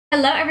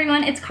Hello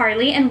everyone, it's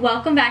Carly and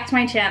welcome back to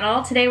my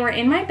channel. Today we're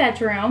in my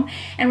bedroom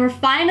and we're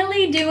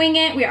finally doing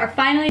it. We are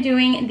finally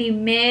doing the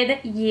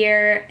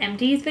mid-year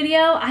empties video.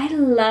 I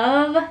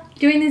love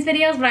doing these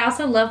videos, but I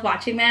also love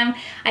watching them.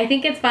 I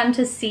think it's fun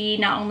to see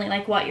not only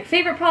like what your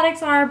favorite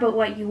products are, but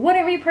what you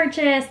wouldn't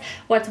repurchase,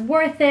 what's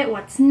worth it,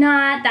 what's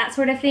not, that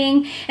sort of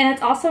thing. And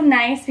it's also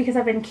nice because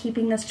I've been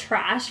keeping this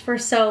trash for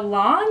so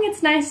long.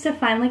 It's nice to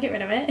finally get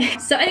rid of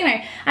it. So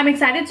anyway, I'm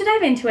excited to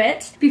dive into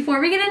it. Before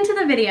we get into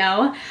the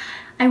video,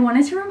 I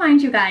wanted to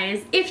remind you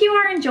guys, if you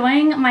are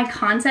enjoying my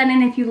content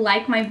and if you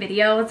like my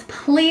videos,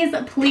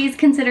 please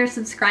consider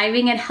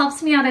subscribing. It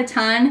helps me out a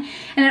ton,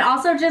 and it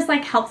also just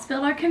like helps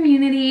build our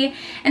community,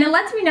 and it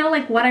lets me know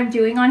like what I'm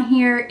doing on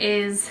here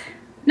is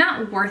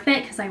not worth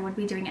it, because I would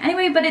be doing it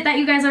anyway, but that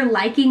you guys are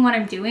liking what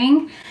I'm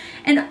doing.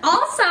 And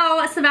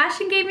also,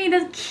 Sebastian gave me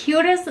the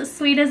cutest,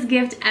 sweetest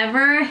gift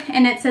ever,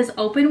 and it says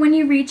open when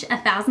you reach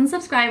 1,000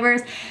 subscribers,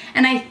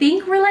 and I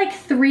think we're like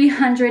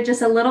 300,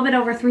 just a little bit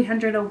over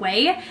 300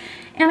 away.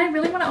 And I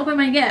really want to open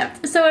my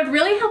gift. So it'd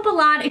really help a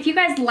lot if you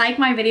guys like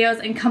my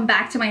videos and come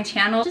back to my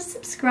channel. Just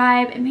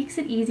subscribe. It makes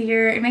it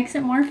easier. It makes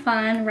it more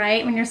fun,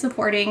 right? When you're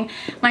supporting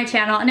my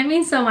channel. And it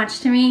means so much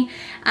to me.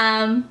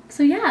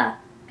 So yeah.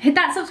 Hit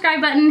that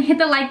subscribe button, hit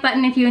the like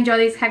button if you enjoy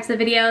these types of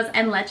videos,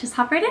 and let's just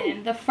hop right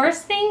in. The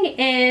first thing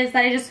is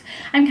that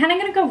I'm kind of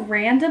going to go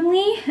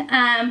randomly,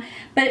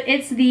 but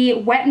it's the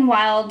Wet n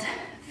Wild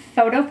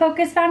Photo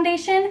Focus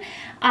Foundation.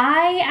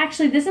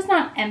 This is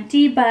not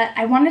empty, but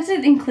I wanted to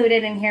include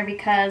it in here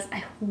because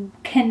I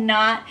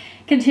cannot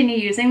continue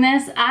using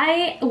this.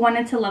 I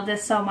wanted to love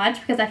this so much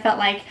because I felt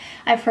like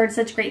I've heard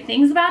such great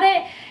things about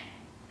it.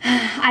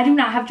 I do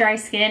not have dry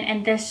skin,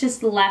 and this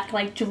just left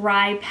like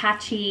dry,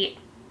 patchy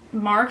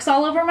marks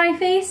all over my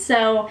face,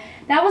 so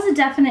that was a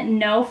definite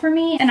no for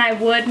me, and I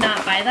would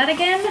not buy that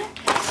again.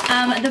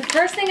 The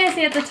first thing I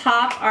see at the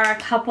top are a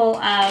couple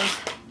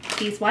of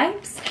these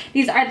wipes.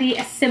 These are the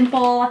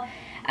simple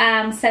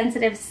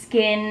sensitive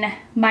skin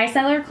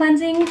micellar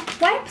cleansing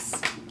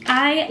wipes.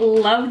 I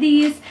love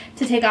these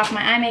to take off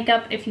my eye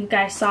makeup. If you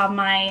guys saw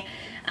my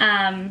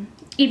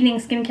evening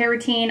skincare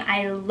routine,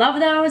 I love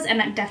those,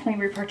 and I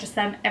definitely repurchase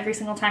them every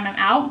single time I'm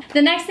out.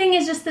 The next thing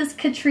is just this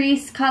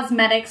Catrice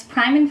Cosmetics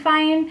Prime and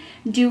Fine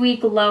Dewy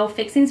Glow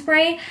Fixing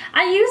Spray.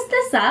 I used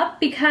this up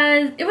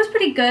because it was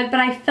pretty good, but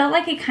I felt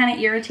like it kind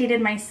of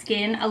irritated my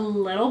skin a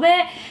little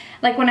bit.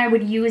 Like when I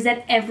would use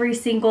it every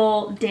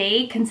single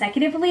day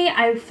consecutively,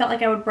 I felt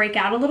like I would break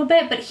out a little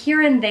bit, but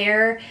here and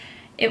there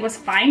it was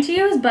fine to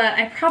use, but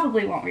I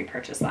probably won't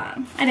repurchase that.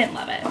 I didn't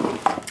love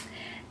it.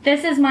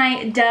 This is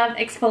my Dove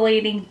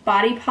Exfoliating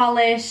Body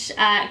Polish,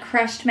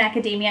 crushed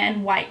macadamia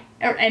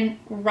and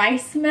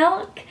rice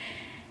milk.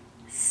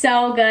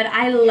 So good.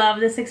 I love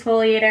this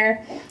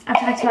exfoliator. I've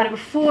talked about it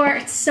before.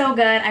 It's so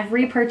good. I've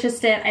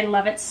repurchased it. I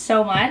love it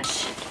so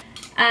much.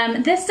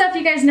 This stuff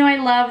you guys know I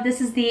love.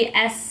 This is the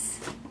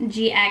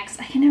SGX,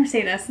 I can never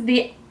say this,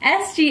 the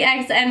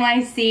SGX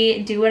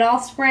NYC Do It All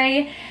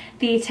Spray.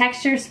 The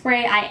texture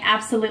spray, I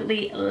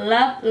absolutely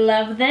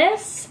love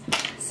this.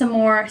 Some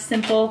more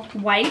simple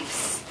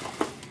wipes.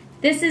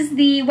 This is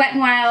the Wet n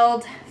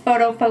Wild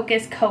Photo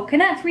Focus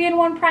Coconut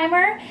 3-in-1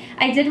 Primer.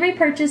 I did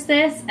repurchase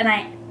this, and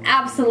I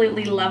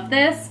absolutely love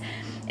this.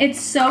 It's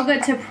so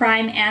good to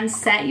prime and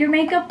set your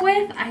makeup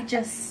with.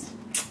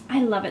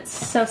 I love it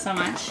so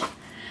much.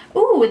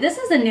 Ooh, this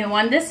is a new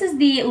one. This is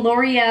the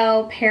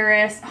L'Oreal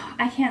Paris,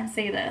 I can't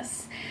say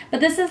this,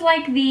 but this is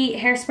like the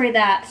hairspray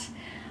that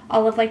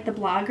all of like the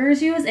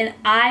bloggers use, and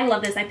I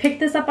love this. I picked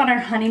this up on our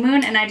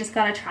honeymoon, and I just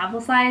got a travel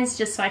size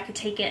just so I could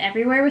take it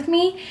everywhere with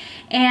me,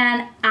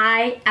 and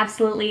I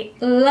absolutely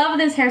love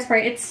this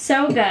hairspray. It's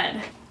so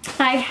good.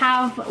 I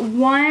have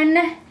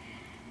one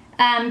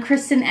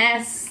Kristen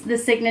S, the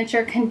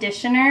Signature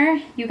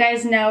Conditioner. You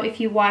guys know, if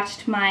you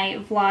watched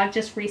my vlog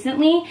just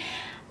recently,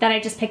 that I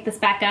just picked this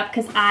back up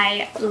because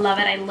I love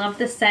it. I love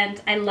the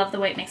scent. I love the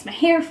way it makes my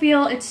hair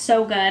feel. It's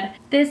so good.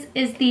 This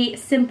is the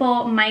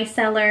Simple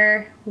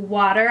Micellar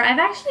Water. I've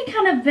actually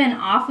kind of been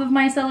off of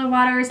micellar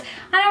waters.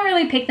 I don't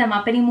really pick them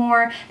up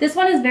anymore. This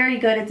one is very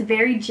good. It's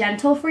very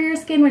gentle for your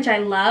skin, which I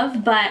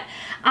love, but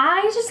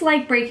I just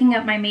like breaking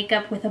up my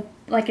makeup with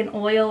like an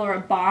oil or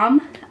a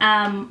balm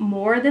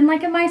more than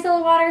like a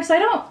micellar water, so I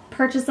don't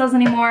purchase those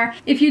anymore.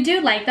 If you do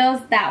like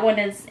those, that one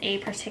is a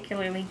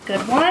particularly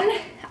good one.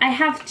 I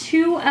have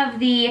two of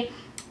the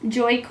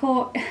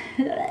Joico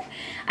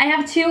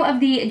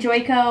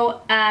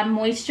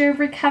Moisture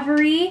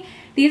Recovery.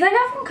 These I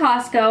got from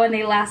Costco, and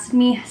they lasted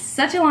me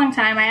such a long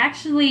time. I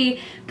actually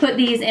put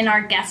these in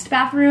our guest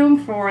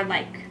bathroom for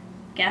like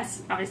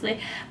guests, obviously,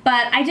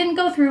 but I didn't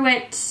go through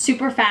it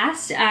super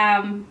fast.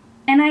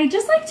 And I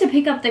just like to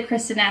pick up the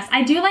Kristen S.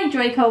 I do like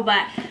Joico,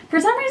 but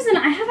for some reason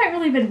I haven't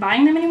really been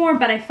buying them anymore,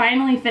 but I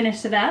finally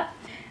finished it up.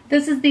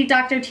 This is the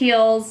Dr.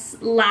 Teal's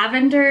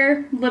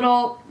Lavender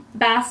Little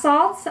Bath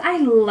Salts. I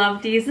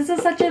love these. This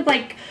is such a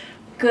like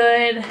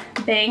good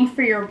bang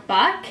for your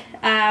buck.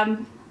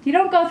 You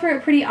don't go through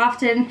it pretty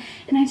often,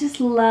 and I just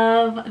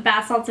love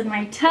bath salts in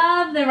my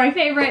tub. They're my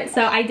favorite,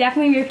 so I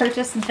definitely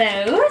repurchased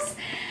those.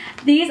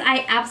 These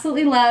I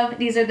absolutely love.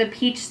 These are the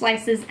Peach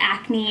Slices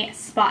Acne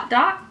Spot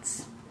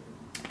Dots.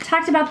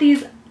 Talked about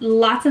these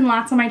lots and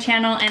lots on my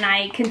channel, and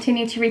I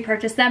continue to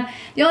repurchase them.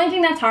 The only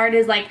thing that's hard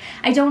is like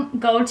I don't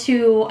go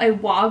to a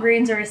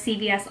Walgreens or a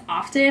CVS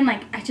often.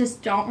 Like I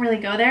just don't really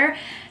go there.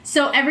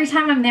 So every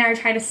time I'm there I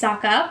try to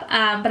stock up,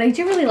 but I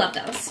do really love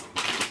those.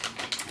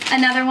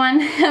 Another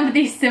one of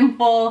these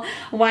simple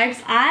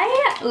wipes.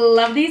 I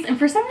love these, and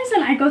for some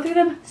reason I go through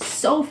them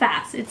so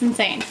fast. It's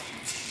insane.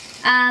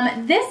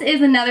 This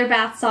is another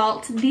bath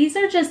salt. These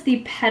are just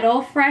the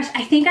Petal Fresh.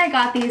 I think I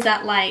got these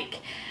at like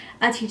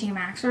a TJ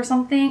Maxx or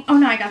something. Oh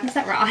no, I got this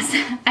at Ross.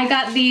 I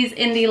got these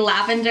in the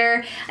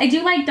lavender. I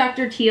do like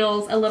Dr.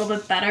 Teal's a little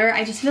bit better.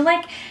 I just feel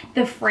like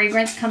the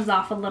fragrance comes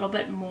off a little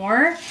bit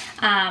more.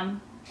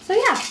 So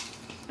yeah,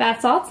 bath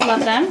salts,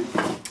 love them.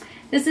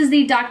 This is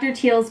the Dr.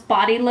 Teal's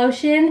body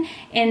lotion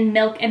in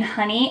Milk and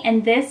Honey,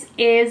 and this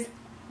is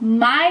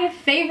my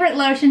favorite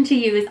lotion to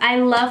use. I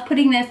love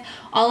putting this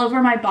all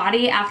over my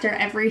body after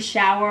every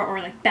shower or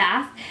like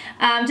bath,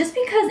 just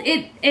because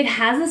it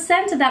has a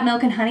scent of that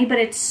milk and honey, but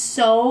it's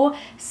so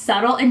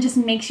subtle and just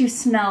makes you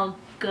smell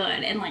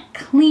good and like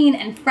clean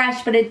and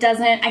fresh, but it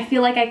doesn't, I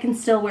feel like I can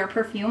still wear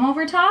perfume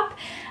over top.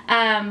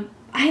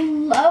 I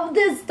love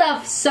this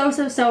stuff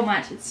so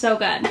much. It's so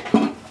good.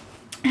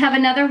 I have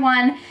another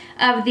one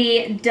of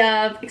the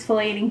Dove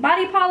exfoliating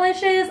body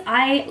polishes.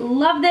 I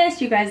love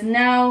this. You guys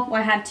know.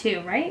 Well, I had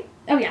two, right?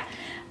 Oh yeah.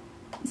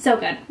 So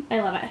good. I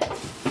love it.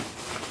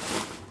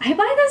 I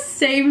buy the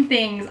same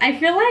things. I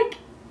feel like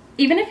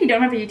even if you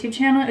don't have a YouTube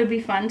channel, it would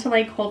be fun to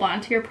like hold on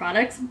to your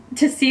products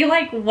to see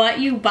like what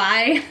you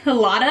buy a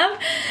lot of.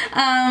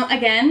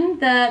 Again,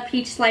 the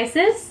Peach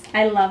Slices.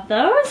 I love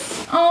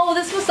those. Oh,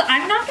 this was,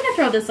 I'm not gonna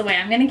throw this away.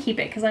 I'm gonna keep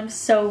it because I'm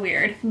so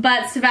weird.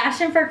 But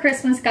Sebastian for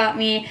Christmas got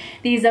me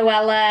the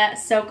Zoella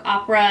Soak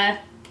Opera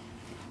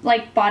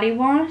like body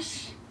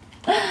wash.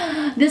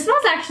 This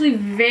smells actually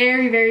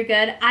very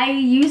good. I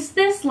use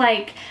this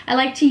like, I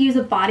like to use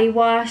a body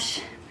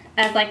wash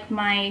as like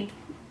my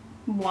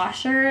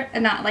washer,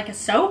 and not like a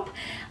soap,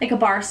 like a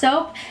bar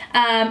soap,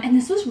 and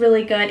this was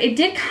really good. It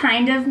did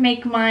kind of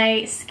make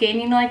my skin,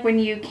 you know, like when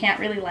you can't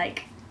really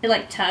like, it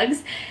like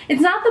tugs.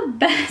 It's not the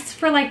best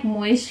for like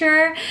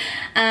moisture.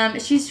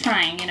 She's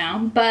trying, you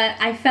know, but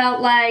I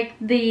felt like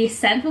the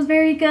scent was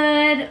very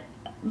good,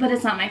 but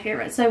it's not my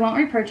favorite, so I won't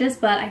repurchase,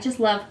 but I just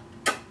love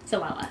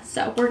Zoella,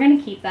 so we're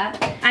gonna keep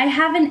that. I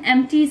have an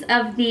Empties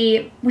of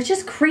the, which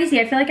is crazy,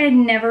 I feel like I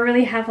never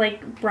really have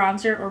like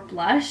bronzer or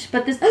blush,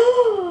 but this,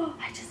 oh,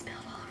 I just spilled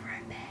all over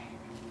our bed.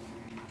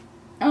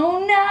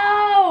 Oh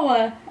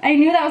no! I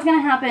knew that was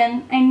gonna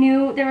happen. I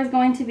knew there was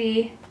going to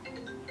be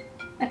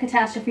a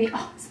catastrophe.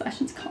 Oh,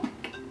 Sebastian's calling.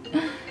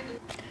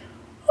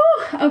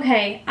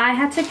 Okay, I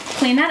had to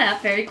clean that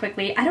up very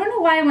quickly. I don't know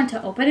why I went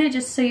to open it,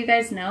 just so you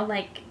guys know,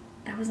 like,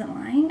 I wasn't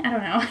lying. I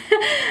don't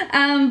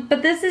know.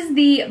 But this is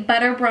the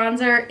Butter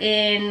Bronzer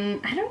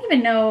in, I don't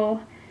even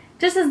know,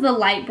 just as the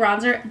light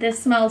bronzer. This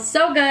smells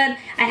so good.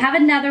 I have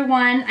another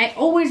one. I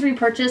always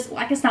repurchase. Well,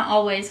 I guess not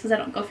always because I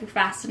don't go through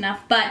fast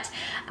enough, but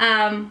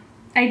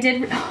I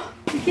did, oh,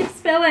 I keep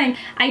spilling.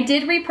 I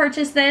did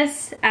repurchase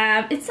this.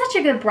 It's such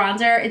a good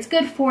bronzer. It's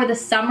good for the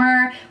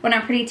summer when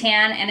I'm pretty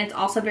tan, and it's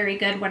also very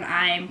good when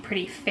I'm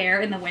pretty fair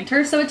in the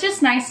winter. So it's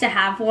just nice to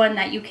have one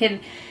that you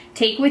can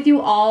take with you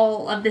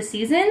all of the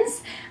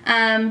seasons.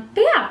 But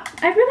yeah,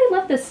 I really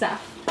love this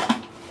stuff.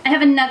 I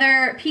have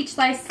another Peach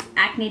Slice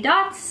Acne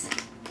Dots.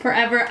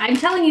 Forever. I'm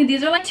telling you,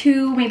 these are like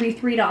 $2, maybe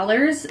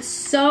 $3.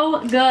 So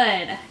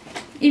good.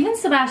 Even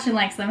Sebastian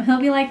likes them. He'll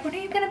be like, when are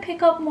you gonna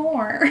pick up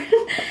more?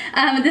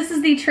 This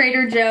is the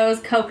Trader Joe's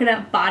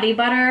Coconut Body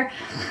Butter.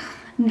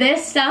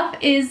 This stuff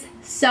is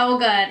so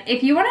good.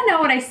 If you wanna know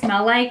what I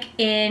smell like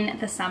in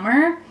the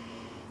summer,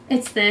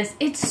 it's this.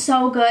 It's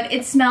so good.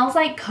 It smells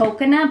like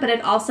coconut, but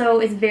it also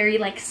is very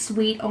like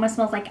sweet, almost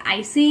smells like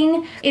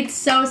icing. It's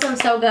so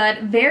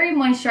good. Very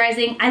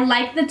moisturizing. I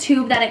like the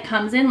tube that it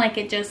comes in, like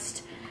it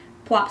just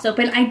plops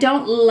open. I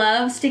don't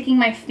love sticking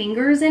my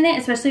fingers in it,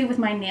 especially with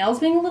my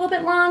nails being a little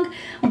bit long,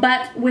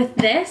 but with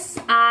this,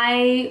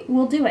 I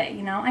will do it,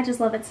 you know? I just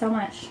love it so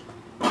much.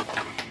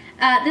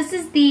 This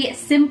is the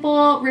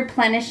Simple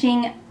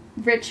Replenishing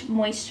Rich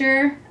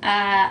Moisture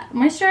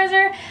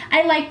moisturizer.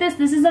 I like this.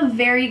 This is a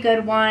very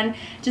good one.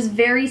 Just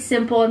very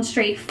simple and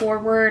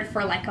straightforward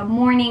for like a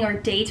morning or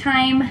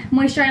daytime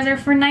moisturizer.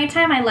 For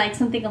nighttime, I like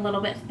something a little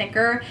bit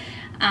thicker.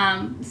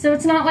 So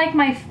it's not like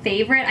my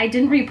favorite. I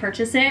didn't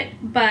repurchase it,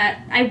 but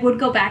I would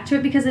go back to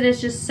it because it is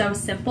just so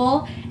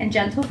simple and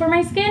gentle for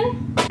my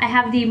skin. I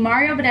have the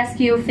Mario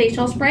Badescu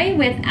facial spray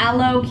with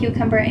aloe,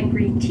 cucumber, and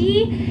green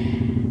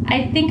tea.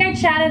 I think I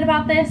chatted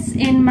about this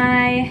in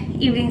my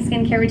evening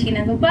skincare routine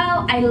as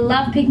well. I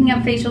love picking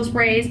up facial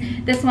sprays.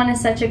 This one is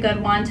such a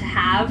good one to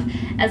have,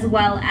 as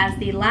well as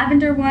the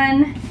lavender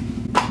one.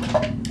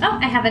 Oh,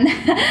 I have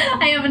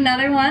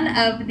another one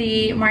of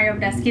the Mario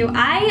Badescu.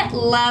 I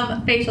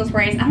love facial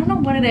sprays. I don't know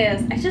what it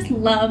is. I just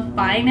love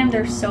buying them.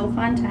 They're so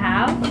fun to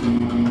have.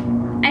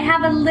 I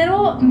have a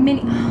little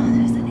mini, oh,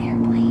 there's an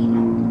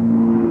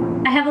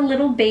airplane. I I have a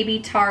little baby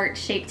Tarte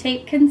Shape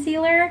Tape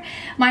concealer.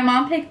 My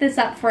mom picked this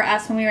up for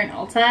us when we were in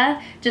Ulta,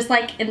 just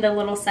like in the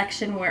little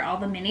section where all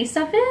the mini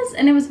stuff is,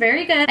 and it was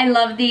very good. I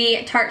love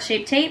the Tarte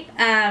Shape Tape,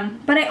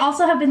 but I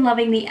also have been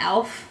loving the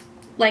e.l.f.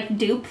 like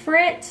dupe for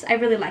it. I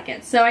really like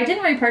it. So I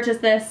didn't repurchase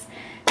this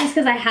just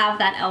because I have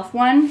that e.l.f.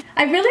 one.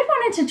 I really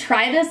wanted to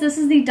try this. This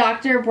is the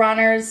Dr.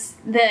 Bronner's,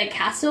 the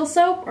Castile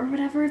soap or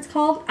whatever it's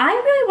called. I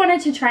really wanted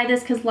to try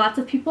this because lots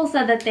of people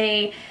said that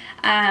they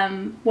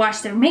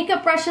wash their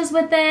makeup brushes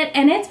with it,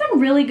 and it's been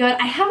really good.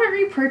 I haven't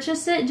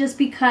repurchased it just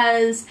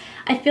because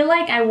I feel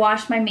like I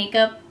wash my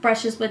makeup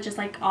brushes with just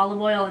like olive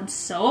oil and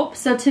soap.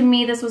 So to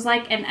me, this was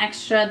like an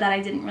extra that I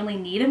didn't really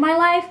need in my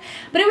life.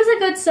 But it was a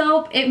good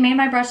soap. It made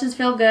my brushes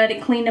feel good.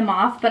 It cleaned them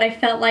off, but I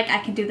felt like I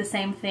could do the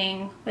same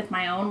thing with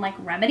my own like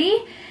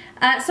remedy.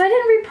 So I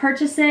didn't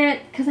repurchase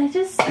it because I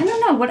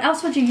don't know, what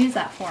else would you use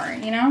that for,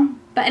 you know?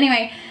 But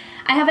anyway,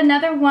 I have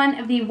another one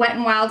of the Wet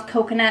n Wild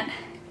Coconut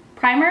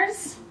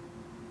primers.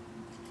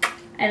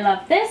 I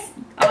love this.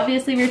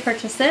 Obviously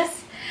repurchased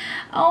this.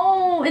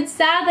 Oh, it's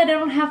sad that I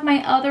don't have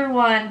my other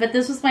one, but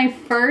this was my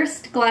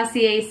first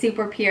Glossier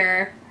Super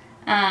Pure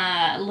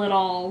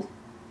little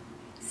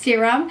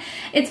serum.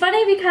 It's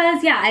funny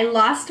because, yeah, I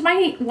lost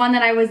my one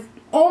that I was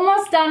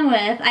almost done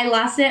with. I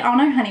lost it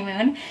on our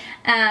honeymoon.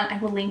 I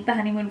will link the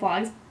honeymoon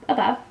vlogs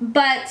above,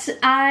 but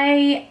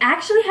I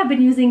actually have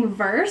been using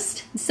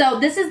Versed. So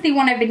this is the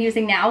one I've been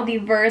using now, the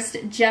Versed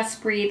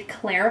Just Breathe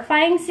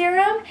Clarifying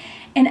Serum.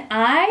 And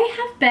I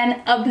have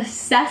been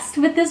obsessed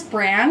with this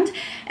brand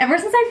ever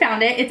since I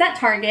found it. It's at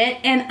Target,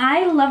 and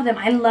I love them.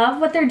 I love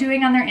what they're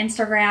doing on their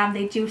Instagram.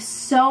 They do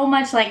so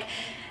much like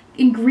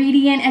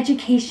ingredient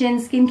education,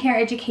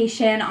 skincare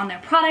education on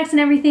their products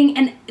and everything,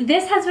 and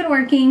this has been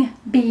working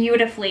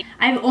beautifully.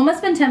 I've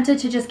almost been tempted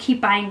to just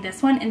keep buying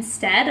this one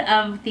instead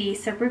of the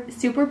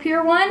Super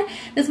Pure one.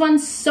 This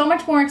one's so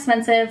much more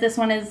expensive. This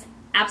one is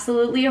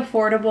absolutely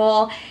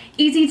affordable,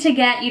 easy to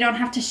get, you don't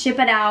have to ship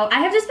it out. I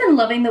have just been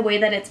loving the way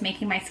that it's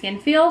making my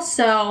skin feel,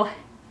 so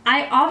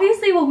I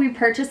obviously will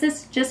repurchase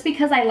this just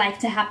because I like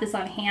to have this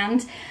on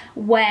hand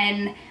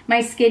when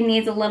my skin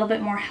needs a little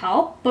bit more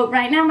help. But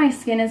right now my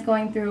skin is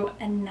going through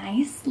a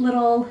nice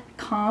little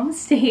calm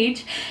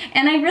stage,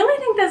 and I really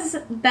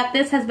think that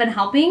this has been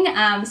helping,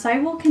 so I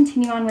will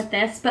continue on with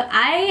this. But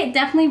I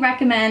definitely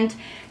recommend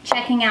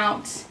checking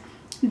out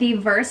the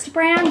Versed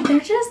brand.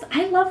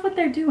 I love what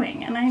they're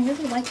doing, and I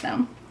really like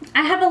them.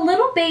 I have a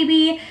little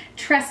baby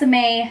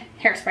Tresemme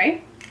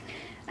hairspray.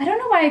 I don't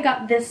know why I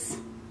got this.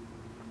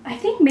 I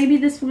think maybe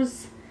this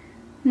was,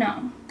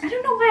 no. I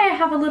don't know why I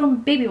have a little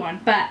baby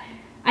one, but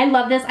I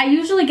love this. I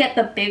usually get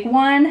the big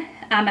one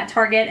at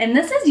Target, and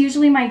this is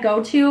usually my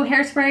go-to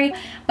hairspray,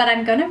 but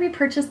I'm gonna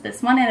repurchase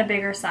this one in a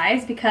bigger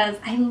size because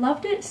I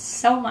loved it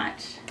so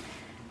much.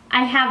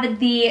 I have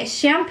the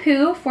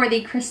shampoo for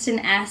the Kristen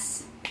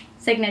S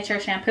signature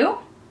shampoo.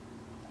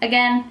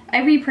 Again,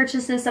 I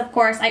repurchased this, of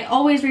course. I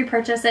always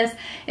repurchase this.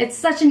 It's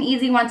such an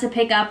easy one to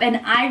pick up, and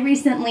I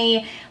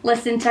recently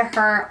listened to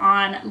her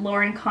on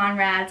Lauren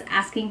Conrad's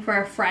Asking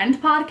for a Friend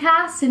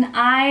podcast, and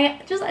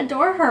I just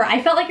adore her.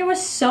 I felt like it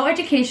was so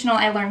educational.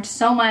 I learned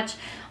so much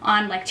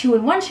on like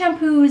 2-in-1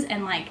 shampoos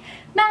and like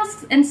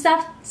masks and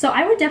stuff, so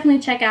I would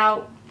definitely check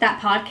out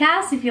that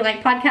podcast if you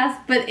like podcasts.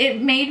 But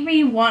it made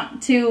me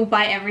want to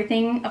buy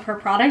everything of her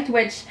product,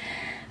 which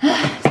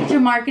such a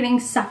marketing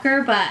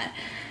sucker, but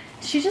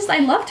I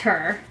loved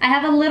her. I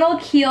have a little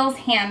Kiehl's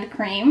hand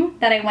cream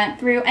that I went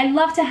through. I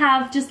love to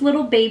have just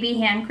little baby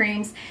hand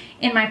creams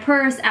in my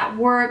purse, at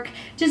work,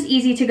 just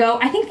easy to go.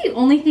 I think the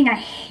only thing I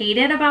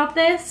hated about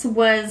this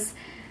was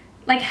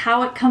like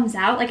how it comes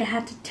out. Like I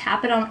had to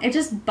tap it on, it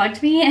just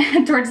bugged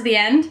me towards the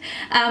end.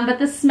 But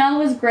the smell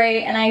was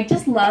great, and I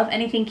just love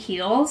anything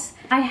Kiehl's.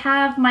 I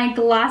have my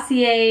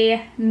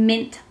Glossier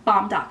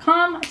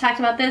mintbalm.com. I talked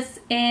about this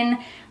in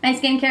my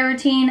skincare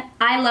routine.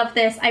 I love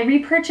this. I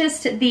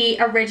repurchased the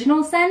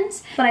original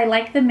scent, but I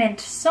like the mint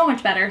so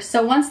much better.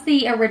 So once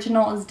the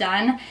original is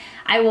done,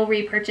 I will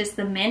repurchase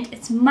the mint.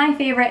 It's my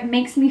favorite. It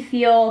makes me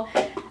feel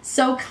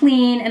so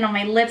clean and on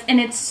my lips, and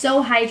it's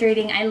so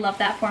hydrating. I love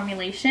that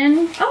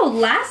formulation. Oh,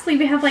 lastly,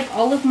 we have like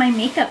all of my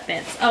makeup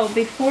bits. Oh,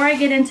 before I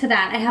get into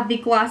that, I have the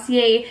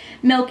Glossier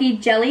Milky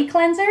Jelly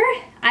Cleanser.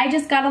 I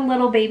just got a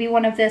little baby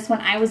one of this when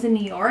I was in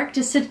New York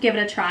just to give it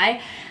a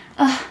try.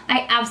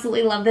 I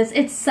absolutely love this.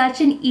 It's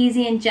such an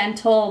easy and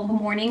gentle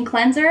morning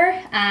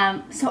cleanser.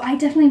 So I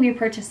definitely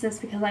repurchased this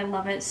because I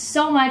love it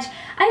so much.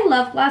 I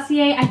love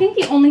Glossier. I think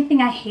the only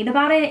thing I hate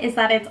about it is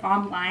that it's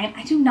online.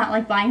 I do not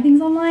like buying things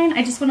online.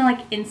 I just want to like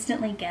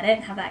instantly get it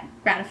and have that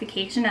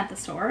gratification at the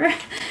store.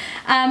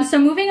 So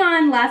moving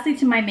on lastly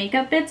to my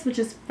makeup bits, which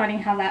is funny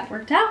how that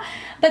worked out.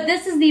 But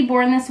this is the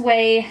Born This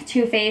Way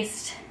Too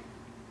Faced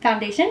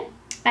foundation.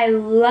 I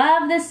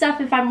love this stuff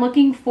if I'm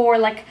looking for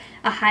like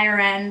a higher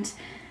end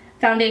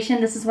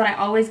foundation. This is what I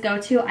always go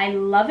to. I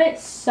love it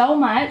so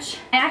much.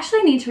 I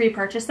actually need to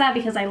repurchase that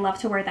because I love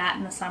to wear that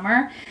in the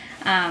summer.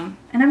 And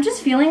I'm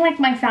just feeling like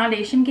my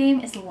foundation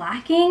game is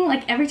lacking.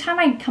 Like every time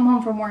I come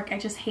home from work, I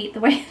just hate the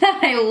way that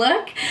I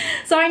look.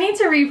 So I need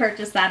to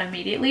repurchase that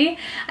immediately.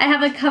 I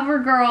have a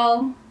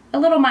CoverGirl, a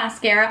little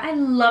mascara. I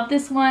love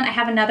this one. I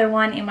have another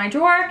one in my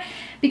drawer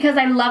because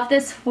I love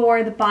this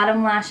for the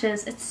bottom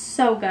lashes. It's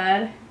so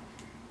good.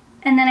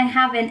 And then I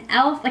have an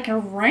e.l.f., like a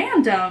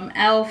random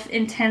e.l.f.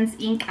 Intense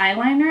Ink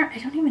eyeliner. I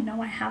don't even know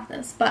I have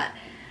this, but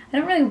I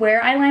don't really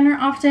wear eyeliner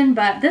often,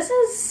 but this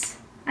is,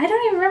 I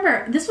don't even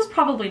remember. This was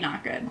probably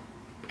not good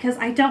because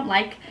I don't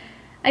like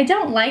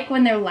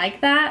when they're like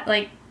that.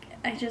 Like,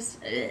 I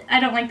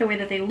don't like the way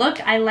that they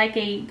look. I like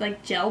a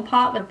gel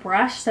pot with a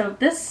brush, so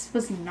this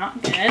was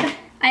not good.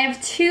 I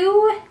have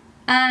two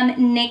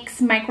NYX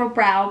micro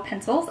brow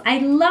pencils. I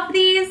love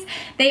these.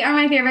 They are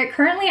my favorite.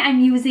 Currently I'm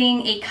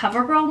using a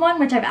CoverGirl one,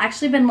 which I've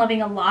actually been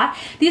loving a lot.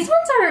 These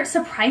ones are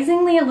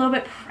surprisingly a little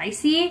bit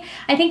pricey.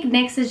 I think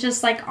NYX is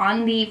just like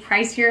on the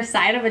pricier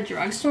side of a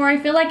drugstore, I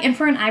feel like, and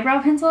for an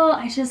eyebrow pencil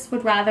I just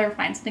would rather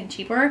find something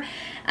cheaper.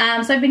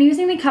 So I've been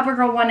using the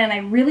CoverGirl one and I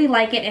really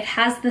like it. It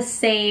has the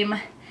same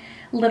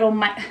little,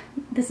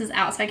 this is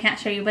out so I can't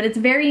show you, but it's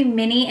very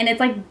mini and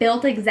it's like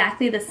built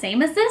exactly the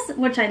same as this,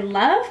 which I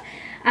love.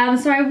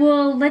 So I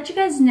will let you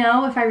guys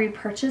know if I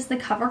repurchase the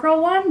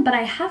CoverGirl one, but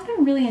I have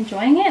been really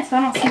enjoying it, so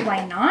I don't see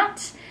why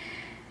not.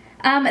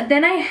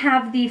 Then I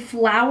have the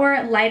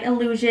Flower Light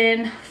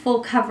Illusion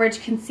Full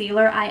Coverage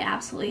Concealer. I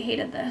absolutely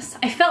hated this.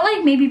 I felt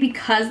like maybe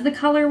because the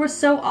color was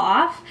so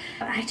off,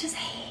 but I just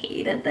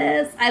hated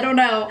this. I don't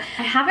know.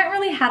 I haven't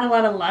really had a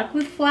lot of luck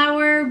with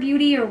Flower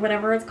Beauty or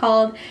whatever it's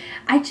called.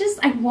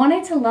 I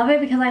wanted to love it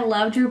because I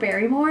love Drew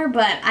Barrymore,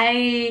 but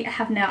I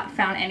have not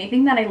found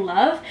anything that I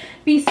love.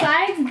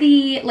 Besides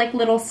the like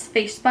little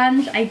face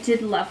sponge, I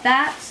did love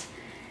that.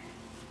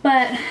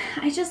 But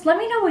let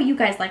me know what you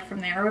guys like from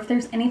there, or if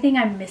there's anything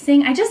I'm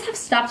missing. I just have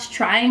stopped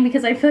trying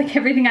because I feel like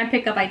everything I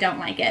pick up, I don't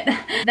like it.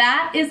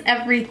 That is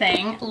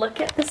everything.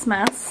 Look at this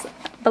mess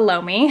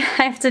below me.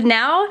 I have to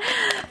now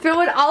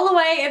throw it all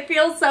away. It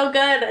feels so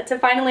good to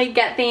finally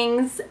get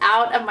things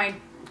out of my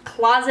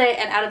closet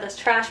and out of this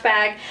trash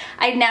bag.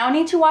 I now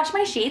need to wash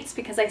my sheets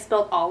because I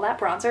spilled all that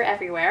bronzer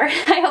everywhere.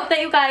 I hope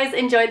that you guys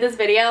enjoyed this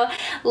video.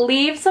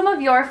 Leave some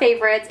of your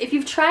favorites. If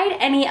you've tried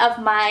any of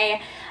my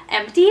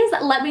Empties,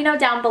 let me know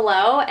down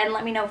below and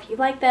let me know if you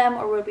like them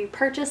or would we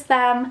purchase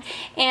them.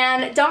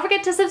 And don't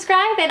forget to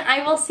subscribe and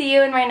I will see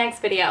you in my next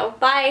video.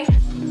 Bye!